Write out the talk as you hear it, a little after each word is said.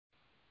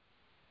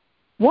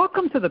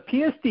Welcome to the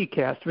PSD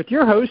Cast with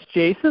your host,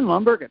 Jason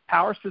Lundberg at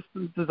Power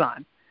Systems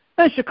Design.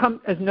 It should come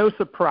as no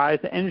surprise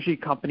that energy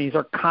companies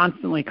are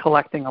constantly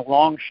collecting a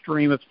long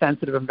stream of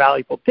sensitive and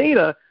valuable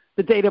data.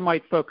 The data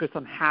might focus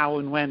on how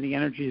and when the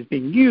energy is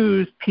being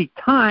used, peak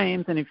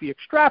times, and if you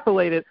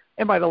extrapolate it,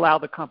 it might allow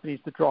the companies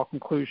to draw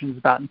conclusions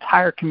about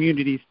entire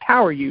communities'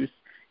 power use,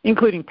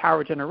 including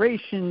power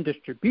generation,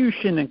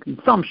 distribution, and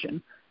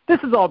consumption. This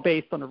is all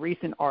based on a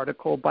recent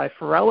article by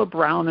Farella,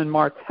 Brown, and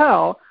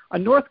Martel, a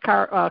North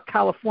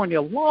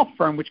California law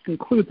firm, which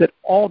concludes that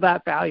all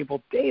that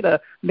valuable data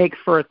makes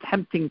for a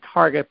tempting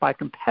target by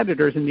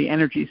competitors in the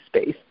energy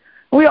space.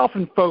 We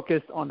often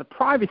focus on the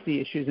privacy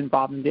issues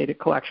involved in data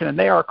collection, and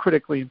they are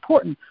critically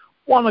important,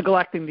 while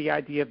neglecting the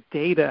idea of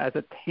data as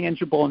a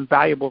tangible and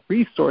valuable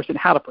resource and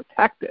how to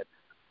protect it.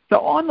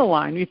 So on the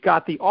line, we've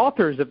got the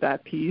authors of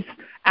that piece,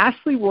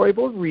 Ashley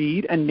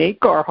Roybal-Reed and Nate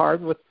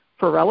Garhard with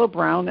Farella,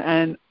 Brown,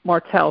 and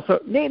Martel. So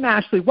Nate and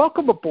Ashley,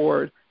 welcome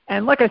aboard.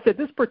 And like I said,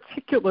 this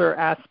particular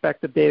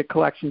aspect of data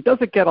collection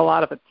doesn't get a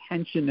lot of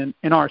attention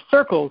in our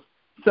circles.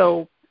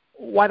 So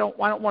why don't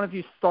one of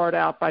you start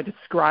out by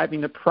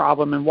describing the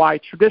problem and why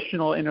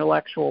traditional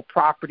intellectual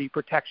property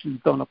protections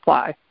don't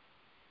apply?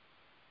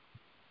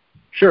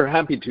 Sure,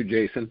 happy to,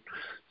 Jason.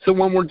 So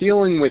when we're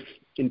dealing with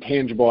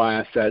intangible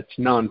assets,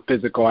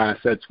 non-physical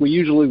assets, we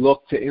usually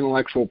look to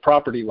intellectual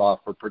property law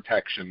for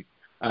protection,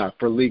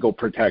 for legal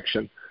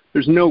protection.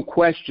 There's no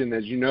question,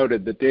 as you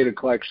noted, that data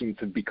collections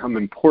have become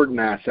important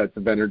assets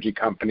of energy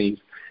companies,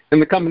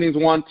 and the companies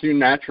want to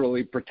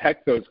naturally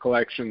protect those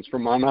collections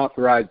from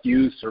unauthorized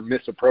use or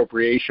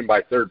misappropriation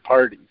by third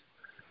parties.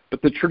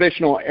 But the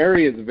traditional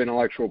areas of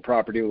intellectual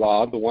property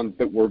law, the ones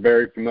that we're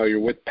very familiar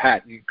with,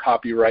 patent,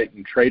 copyright,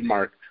 and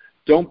trademark,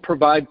 don't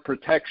provide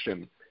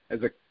protection,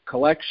 as a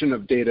collection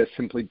of data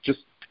simply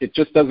just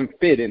doesn't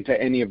fit into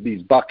any of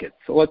these buckets.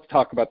 So let's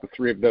talk about the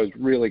three of those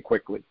really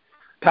quickly.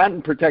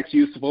 Patent protects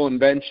useful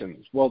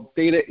inventions. Well,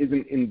 data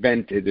isn't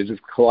invented, it is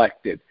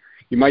collected.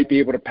 You might be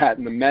able to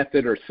patent the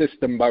method or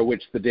system by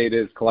which the data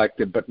is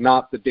collected, but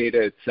not the data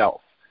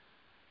itself.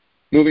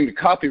 Moving to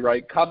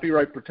copyright,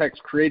 copyright protects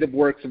creative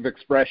works of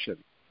expression.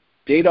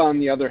 Data, on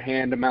the other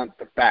hand, amounts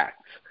to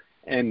facts,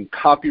 and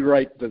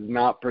copyright does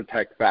not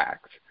protect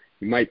facts.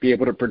 You might be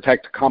able to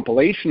protect a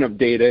compilation of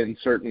data in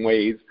certain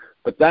ways,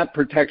 but that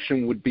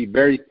protection would be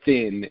very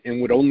thin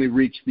and would only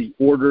reach the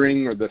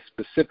ordering or the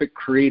specific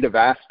creative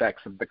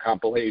aspects of the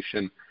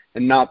compilation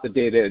and not the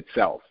data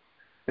itself.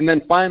 And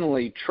then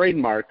finally,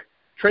 trademark.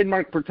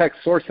 Trademark protects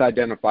source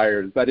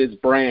identifiers, that is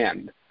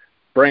brands,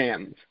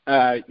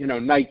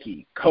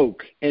 Nike,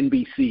 Coke,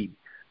 NBC.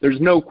 There's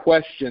no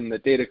question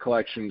that data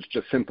collections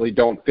just simply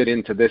don't fit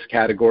into this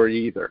category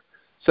either.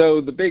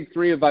 So the big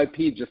three of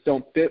IP just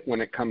don't fit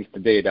when it comes to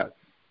data.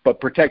 But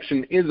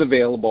protection is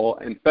available,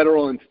 and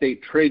federal and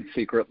state trade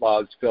secret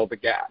laws fill the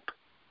gap.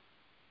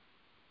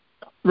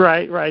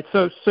 Right.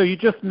 So you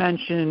just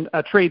mentioned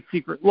a trade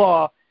secret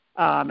law,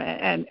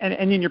 and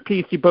in your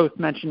piece you both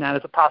mentioned that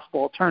as a possible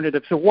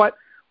alternative. So what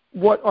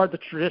are the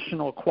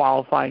traditional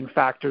qualifying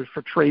factors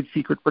for trade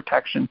secret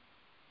protection?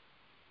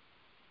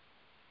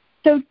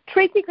 So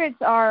trade secrets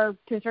are,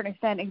 to a certain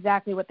extent,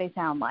 exactly what they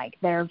sound like.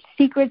 They're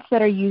secrets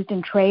that are used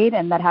in trade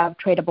and that have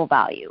tradable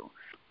value.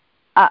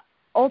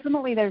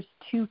 Ultimately, there's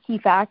two key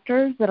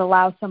factors that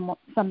allow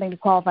something to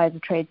qualify as a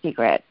trade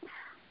secret.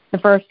 The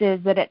first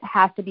is that it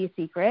has to be a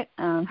secret,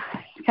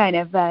 kind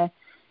of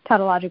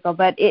tautological,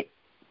 but it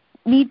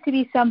needs to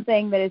be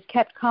something that is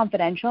kept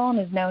confidential and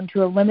is known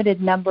to a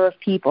limited number of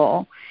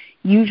people,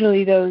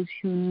 usually those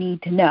who need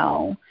to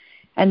know,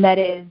 and that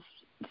is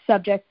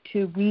subject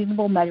to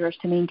reasonable measures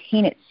to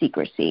maintain its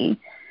secrecy.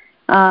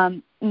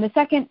 And the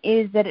second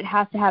is that it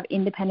has to have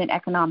independent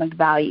economic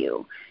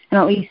value, and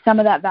at least some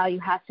of that value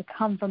has to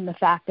come from the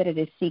fact that it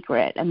is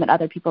secret and that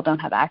other people don't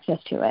have access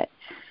to it.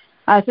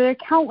 So there are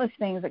countless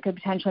things that could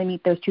potentially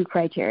meet those two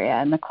criteria,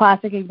 and the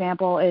classic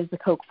example is the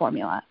Coke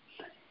formula.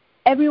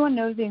 Everyone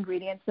knows the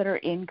ingredients that are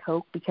in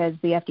Coke because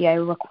the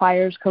FDA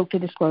requires Coke to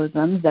disclose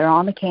them. They're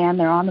on the can,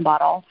 they're on the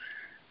bottle,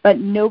 but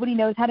nobody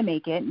knows how to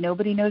make it.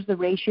 Nobody knows the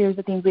ratios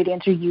that the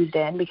ingredients are used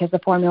in because the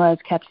formula is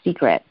kept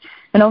secret,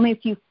 and only a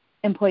few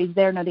employees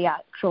there know the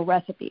actual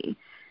recipe.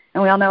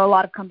 And we all know a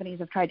lot of companies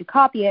have tried to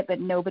copy it, but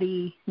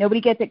nobody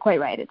gets it quite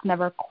right. It's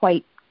never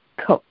quite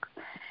Coke.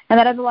 And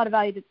that has a lot of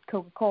value to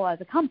Coca-Cola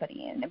as a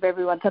company. And if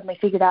everyone suddenly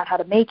figured out how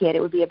to make it,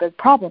 it would be a big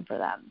problem for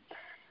them.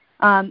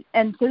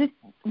 And so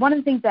one of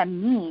the things that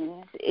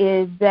means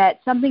is that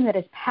something that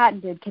is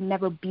patented can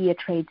never be a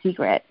trade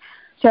secret.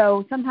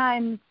 So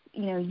sometimes,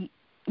 you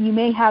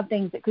may have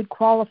things that could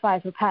qualify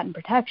for patent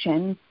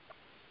protection,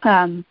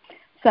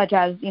 such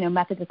as,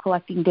 methods of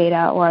collecting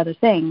data or other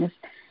things,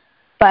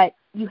 but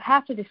you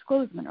have to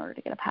disclose them in order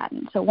to get a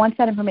patent. So once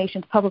that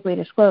information is publicly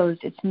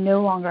disclosed, it's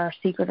no longer a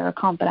secret or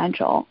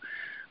confidential.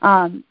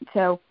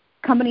 So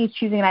companies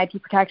choosing an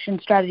IP protection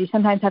strategy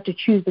sometimes have to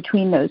choose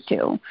between those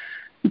two.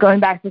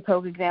 Going back to the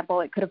Coke example,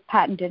 it could have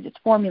patented its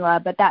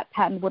formula, but that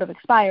patent would have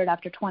expired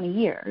after 20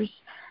 years.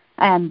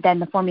 and then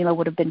the formula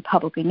would have been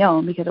publicly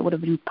known because it would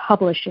have been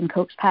published in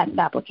Koch's patent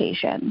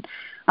application,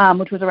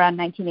 which was around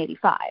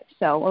 1985.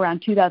 So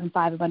around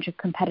 2005, a bunch of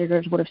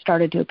competitors would have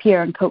started to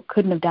appear, and Koch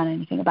couldn't have done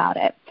anything about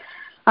it.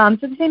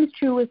 So the same is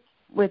true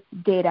with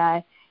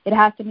data. It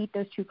has to meet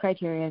those two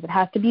criteria. It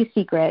has to be a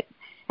secret,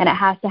 and it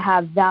has to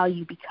have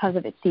value because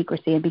of its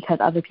secrecy and because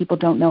other people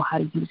don't know how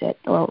to use it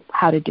or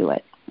how to do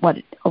it, what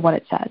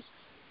it says.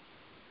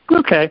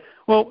 Okay.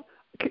 Well,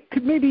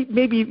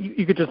 maybe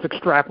you could just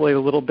extrapolate a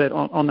little bit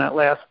on that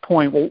last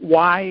point. Well,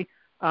 why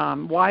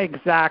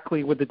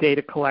exactly would the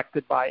data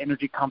collected by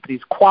energy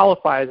companies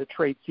qualify as a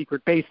trade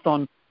secret based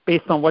on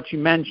what you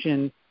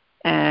mentioned,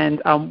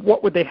 and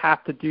what would they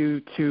have to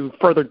do to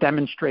further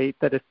demonstrate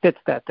that it fits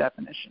that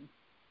definition?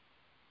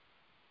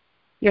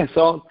 Yeah,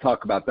 so I'll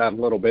talk about that a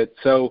little bit.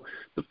 So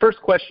the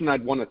first question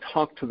I'd want to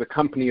talk to the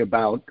company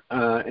about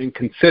and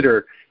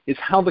consider is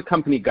how the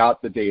company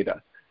got the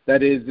data.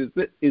 That is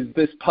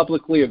this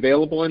publicly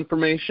available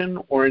information,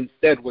 or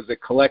instead was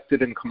it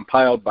collected and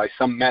compiled by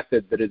some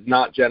method that is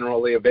not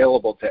generally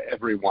available to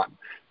everyone?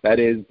 That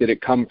is, did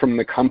it come from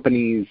the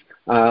company's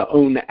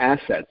own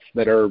assets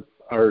that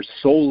are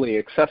solely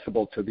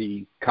accessible to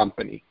the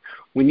company?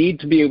 We need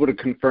to be able to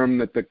confirm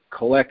that the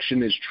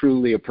collection is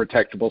truly a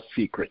protectable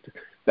secret.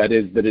 That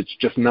is, that it's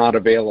just not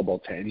available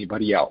to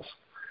anybody else.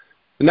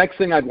 The next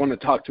thing I'd want to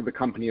talk to the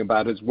company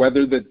about is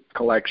whether the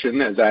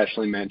collection, as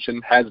Ashley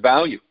mentioned, has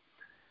value.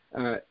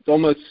 It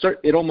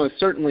almost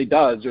certainly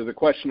does, or the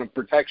question of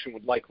protection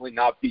would likely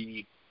not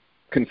be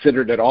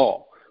considered at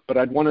all. But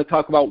I'd want to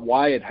talk about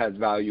why it has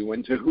value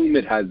and to whom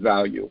it has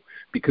value,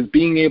 because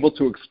being able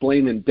to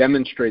explain and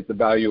demonstrate the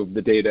value of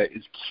the data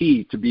is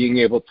key to being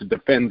able to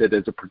defend it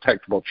as a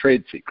protectable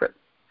trade secret.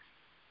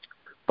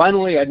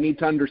 Finally, I'd need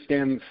to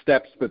understand the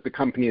steps that the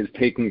company is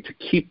taking to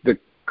keep the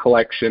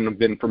collection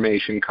of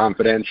information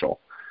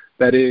confidential.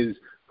 That is,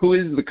 who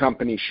is the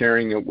company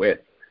sharing it with,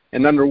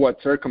 and under what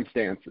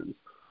circumstances?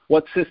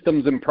 What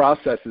systems and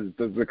processes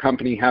does the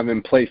company have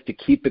in place to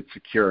keep it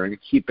secure and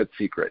keep it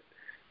secret?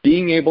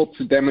 Being able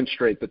to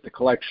demonstrate that the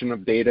collection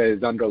of data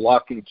is under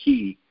lock and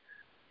key,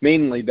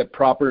 mainly that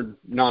proper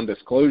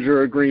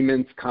non-disclosure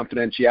agreements,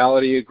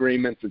 confidentiality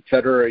agreements,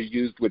 etc., are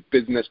used with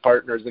business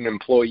partners and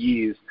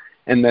employees,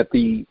 and that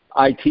the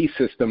IT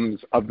systems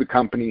of the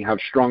company have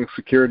strong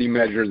security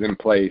measures in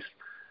place,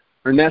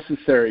 are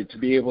necessary to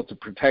be able to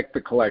protect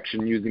the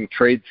collection using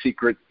trade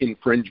secret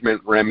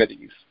infringement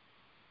remedies.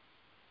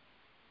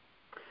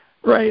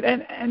 Right,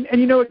 and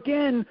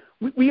again,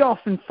 we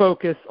often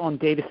focus on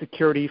data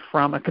security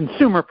from a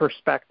consumer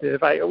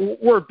perspective.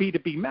 We're a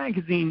B2B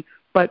magazine,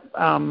 but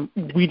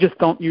we just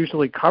don't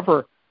usually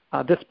cover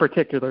this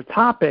particular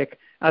topic.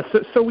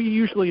 So we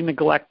usually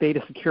neglect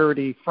data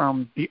security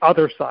from the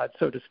other side,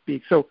 so to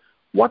speak. So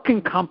what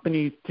can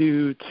companies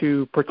do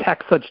to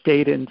protect such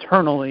data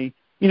internally,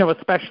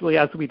 especially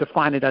as we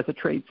define it as a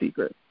trade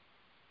secret?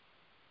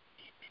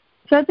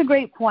 So that's a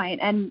great point,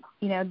 and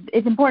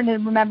it's important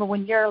to remember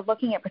when you're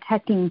looking at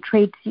protecting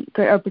trade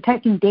secret or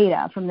protecting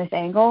data from this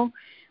angle,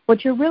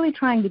 what you're really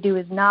trying to do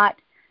is not.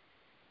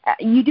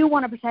 You do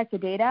want to protect the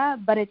data,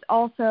 but it's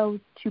also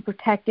to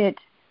protect it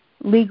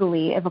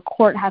legally if a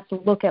court has to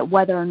look at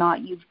whether or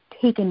not you've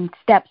taken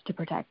steps to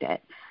protect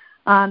it.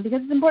 Because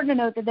it's important to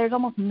note that there's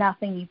almost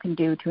nothing you can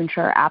do to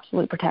ensure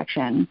absolute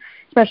protection,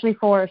 especially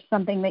for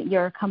something that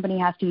your company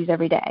has to use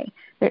every day.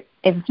 If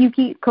a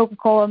few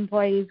Coca-Cola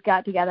employees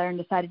got together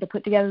and decided to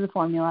put together the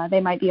formula,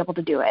 they might be able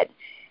to do it.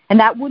 And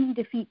that wouldn't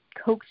defeat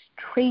Coke's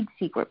trade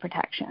secret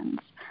protections.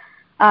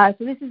 So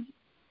this is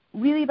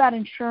really about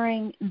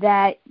ensuring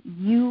that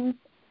you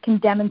can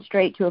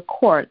demonstrate to a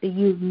court that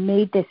you've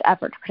made this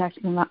effort to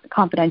protect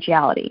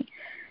confidentiality.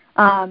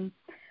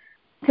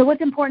 So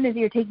what's important is that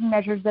you're taking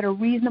measures that are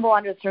reasonable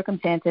under the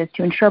circumstances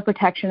to ensure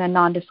protection and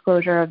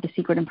non-disclosure of the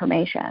secret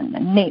information.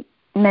 And Nate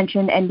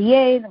mentioned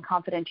NDAs and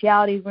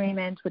confidentiality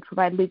agreements, which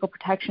provide legal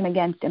protection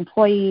against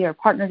employee or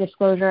partner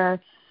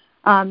disclosure.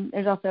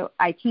 There's also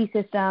IT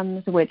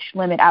systems, which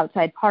limit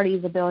outside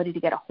parties' ability to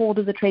get a hold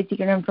of the trade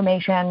secret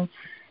information.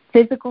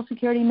 Physical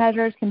security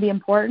measures can be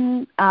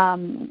important,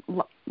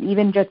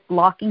 even just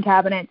locking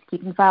cabinets,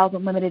 keeping files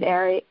in limited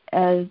areas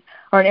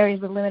or in areas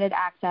with limited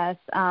access.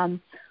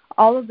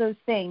 All of those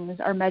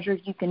things are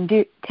measures you can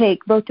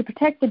take both to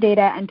protect the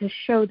data and to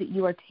show that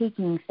you are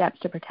taking steps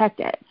to protect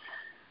it.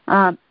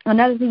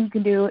 Another thing you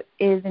can do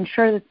is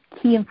ensure that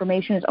key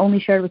information is only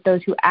shared with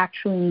those who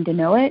actually need to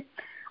know it.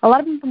 A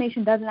lot of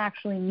information doesn't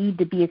actually need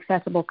to be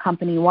accessible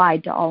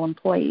company-wide to all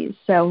employees,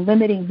 so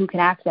limiting who can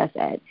access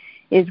it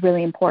is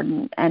really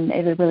important and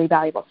is a really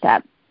valuable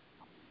step.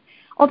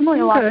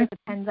 Ultimately, a lot of it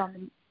depends on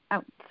the I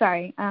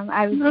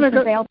was going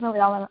to say ultimately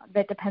all of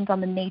it depends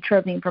on the nature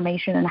of the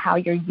information and how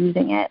you're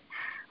using it.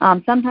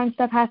 Sometimes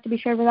stuff has to be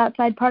shared with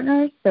outside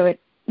partners, so it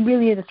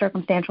really is a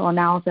circumstantial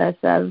analysis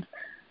of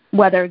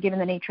whether, given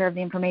the nature of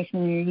the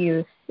information in your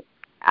use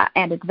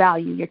and its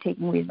value, you're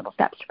taking reasonable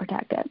steps to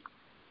protect it.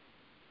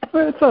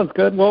 Well, that sounds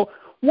good. Well,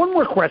 one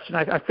more question.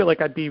 I feel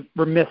like I'd be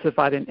remiss if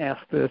I didn't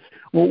ask this.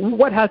 Well,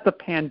 what has the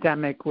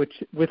pandemic,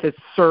 which with its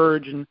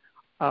surge and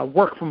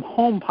work from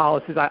home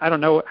policies. I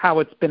don't know how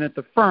it's been at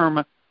the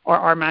firm.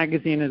 Our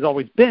magazine has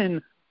always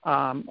been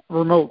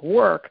remote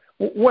work.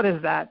 What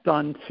has that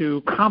done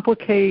to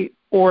complicate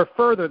or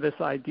further this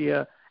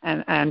idea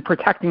and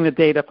protecting the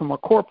data from a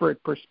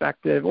corporate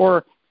perspective,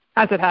 or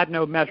has it had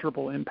no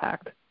measurable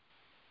impact?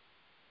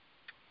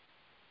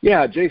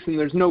 Yeah, Jason,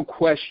 there's no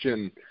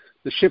question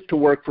the shift to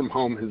work from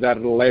home has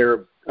added a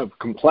layer of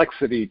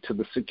complexity to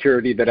the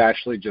security that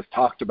Ashley just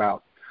talked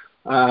about.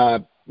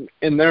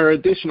 And there are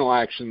additional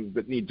actions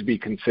that need to be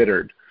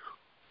considered.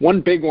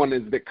 One big one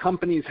is that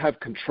companies have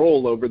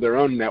control over their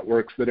own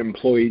networks that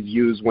employees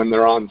use when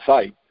they're on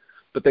site,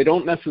 but they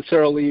don't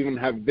necessarily even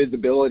have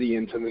visibility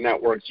into the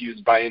networks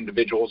used by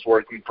individuals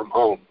working from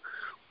home.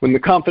 When the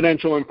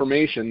confidential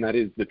information, that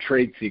is the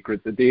trade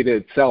secret, the data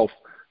itself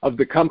of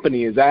the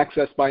company, is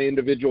accessed by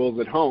individuals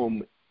at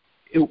home,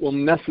 it will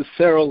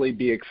necessarily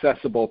be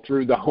accessible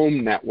through the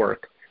home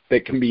network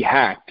that can be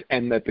hacked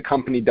and that the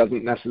company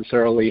doesn't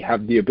necessarily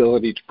have the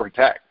ability to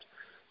protect.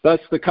 Thus,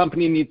 the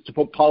company needs to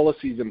put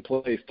policies in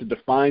place to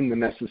define the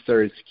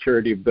necessary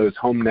security of those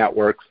home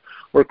networks,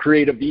 or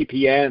create a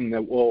VPN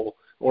that will,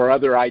 or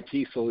other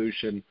IT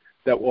solution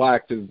that will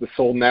act as the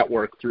sole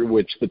network through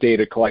which the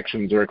data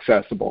collections are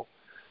accessible.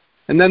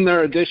 And then there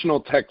are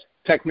additional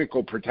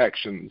technical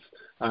protections,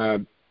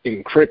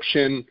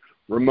 encryption,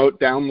 remote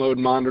download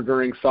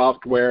monitoring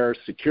software,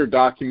 secure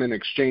document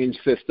exchange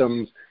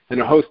systems, and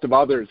a host of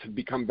others have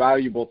become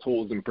valuable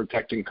tools in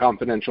protecting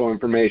confidential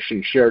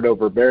information shared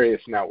over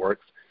various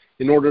networks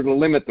in order to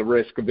limit the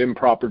risk of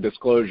improper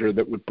disclosure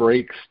that would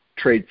break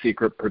trade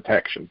secret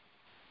protection.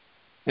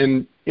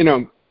 And,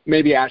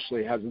 maybe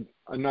Ashley has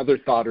another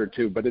thought or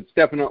two, but it's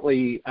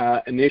definitely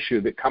an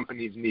issue that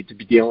companies need to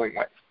be dealing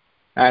with.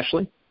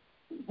 Ashley?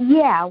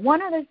 Yeah,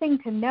 one other thing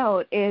to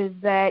note is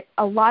that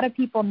a lot of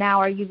people now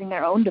are using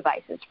their own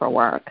devices for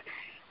work.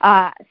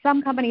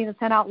 Some companies have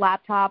sent out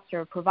laptops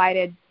or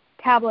provided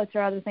tablets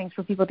or other things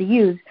for people to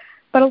use,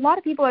 but a lot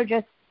of people are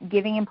just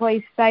giving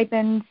employees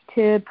stipends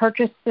to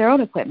purchase their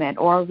own equipment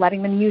or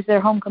letting them use their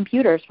home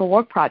computers for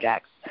work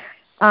projects.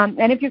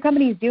 And if your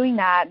company is doing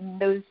that and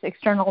those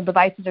external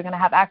devices are going to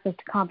have access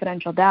to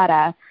confidential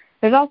data,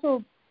 there's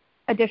also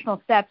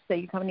additional steps that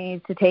your company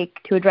needs to take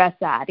to address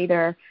that,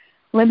 either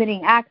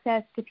limiting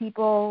access to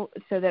people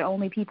so that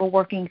only people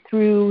working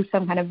through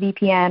some kind of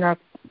VPN or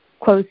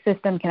closed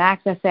system can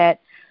access it,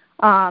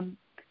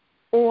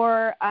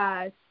 or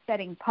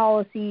setting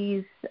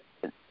policies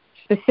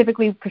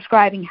specifically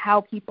prescribing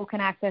how people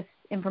can access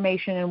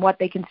information and what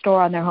they can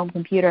store on their home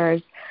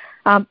computers,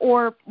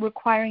 or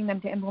requiring them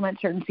to implement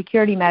certain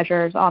security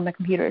measures on the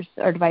computers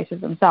or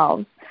devices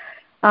themselves.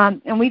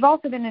 And we've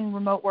also been in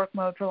remote work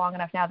mode for long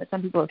enough now that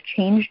some people have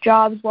changed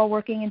jobs while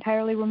working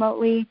entirely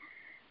remotely,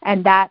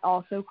 and that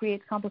also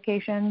creates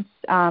complications.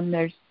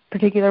 There's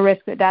particular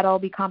risk that data will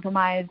be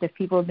compromised if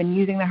people have been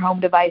using their home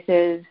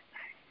devices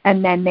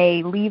and then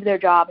they leave their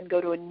job and go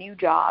to a new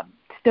job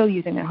still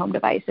using their home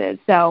devices.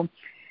 So,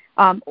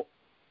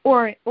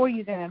 or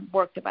using a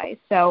work device.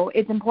 So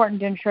it's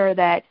important to ensure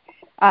that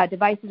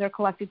devices are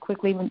collected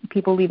quickly when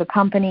people leave a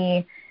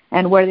company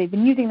and where they've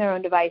been using their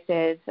own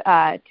devices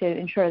to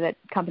ensure that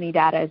company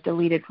data is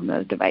deleted from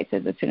those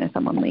devices as soon as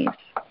someone leaves.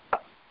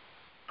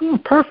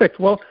 Perfect.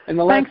 Well, and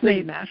the thanks, last thing,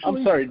 Nate and Ashley.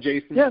 I'm sorry,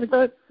 Jason. Yeah, go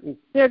ahead.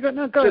 Yeah, go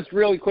ahead. Just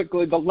really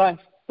quickly, the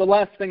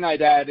last thing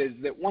I'd add is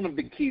that one of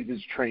the keys is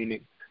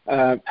training.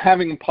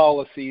 Having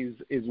policies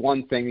is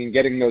one thing, and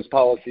getting those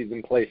policies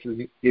in place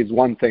is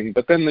one thing.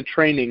 But then the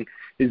training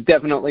is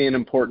definitely an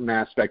important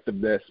aspect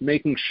of this,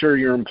 making sure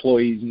your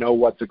employees know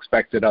what's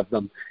expected of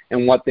them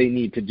and what they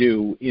need to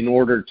do in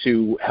order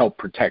to help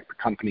protect the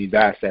company's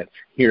assets,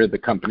 here the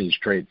company's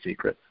trade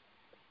secrets.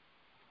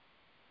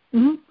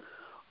 Mm-hmm.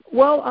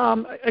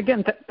 Well,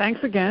 again, thanks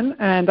again.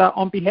 And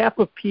on behalf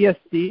of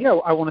PSD,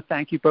 I want to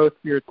thank you both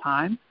for your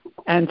time.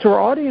 And to our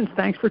audience,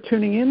 thanks for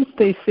tuning in.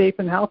 Stay safe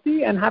and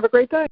healthy, and have a great day.